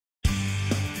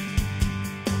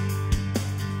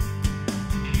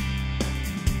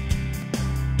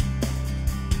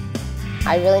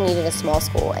I really needed a small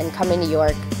school, and coming to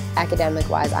York,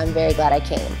 academic-wise, I'm very glad I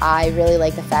came. I really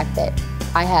like the fact that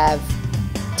I have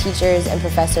teachers and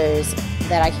professors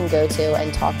that I can go to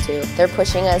and talk to. They're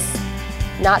pushing us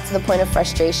not to the point of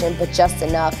frustration, but just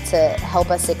enough to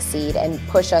help us succeed and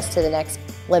push us to the next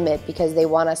limit because they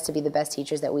want us to be the best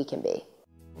teachers that we can be.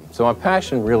 So my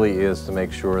passion really is to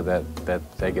make sure that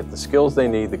they get the skills they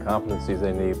need, the competencies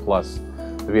they need, plus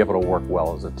to be able to work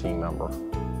well as a team member.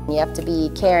 You have to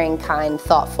be caring, kind,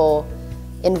 thoughtful,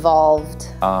 involved.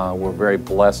 We're very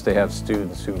blessed to have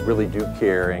students who really do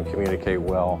care and communicate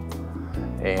well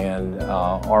and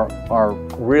are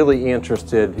really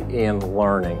interested in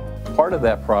learning. Part of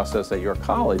that process at your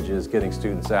college is getting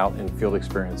students out in field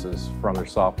experiences from their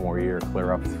sophomore year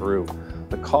clear up through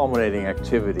the culminating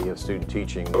activity of student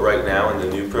teaching. Right now in the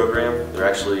new program, they're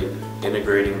actually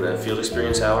integrating the field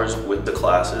experience hours with the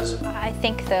classes. I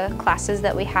think the classes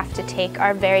that we have to take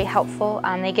are very helpful.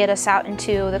 They get us out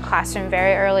into the classroom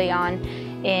very early on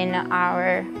in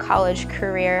our college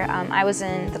career. I was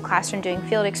in the classroom doing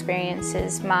field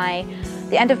experiences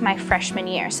the end of my freshman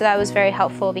year, so that was very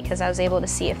helpful because I was able to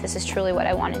see if this is truly what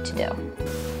I wanted to do.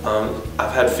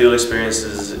 I've had field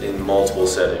experiences in multiple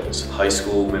settings: high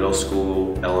school, middle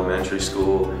school, elementary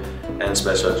school, and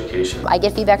special education. I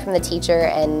get feedback from the teacher,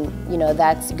 and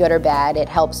that's good or bad. It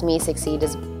helps me succeed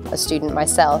as a student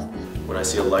myself. When I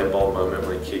see a light bulb moment,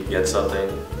 when a kid gets something,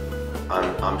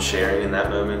 I'm sharing in that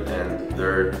moment, and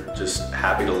they're just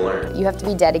happy to learn. You have to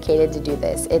be dedicated to do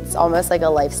this. It's almost like a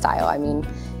lifestyle. I mean,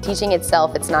 teaching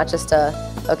itself, it's not just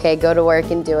okay, go to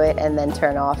work and do it and then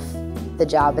turn off the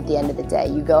job at the end of the day.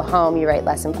 You go home, you write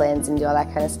lesson plans and do all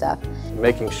that kind of stuff.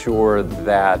 Making sure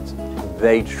that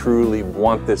they truly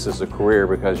want this as a career,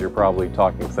 because you're probably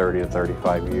talking 30 to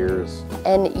 35 years.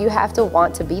 And you have to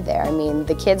want to be there. I mean,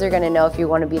 the kids are going to know if you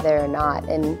want to be there or not,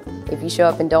 and if you show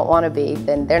up and don't want to be,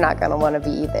 then they're not going to want to be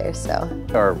either. So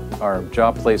our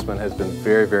job placement has been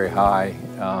very, very high.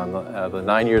 The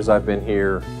 9 years I've been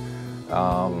here,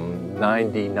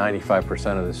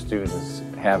 90–95% of the students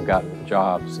have gotten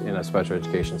jobs in a special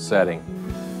education setting.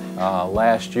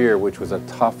 Last year, which was a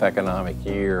tough economic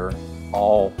year,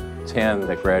 all 10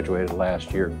 that graduated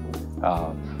last year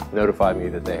notified me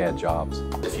that they had jobs.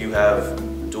 If you have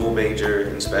dual major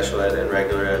in special ed and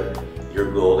regular ed,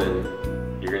 you're golden.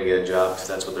 You're going to get a job because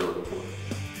that's what they're looking for.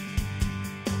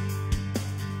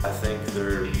 I think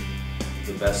they're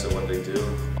the best at what they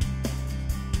do.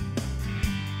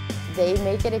 They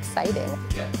make it exciting.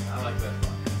 Yeah, I like that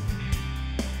one.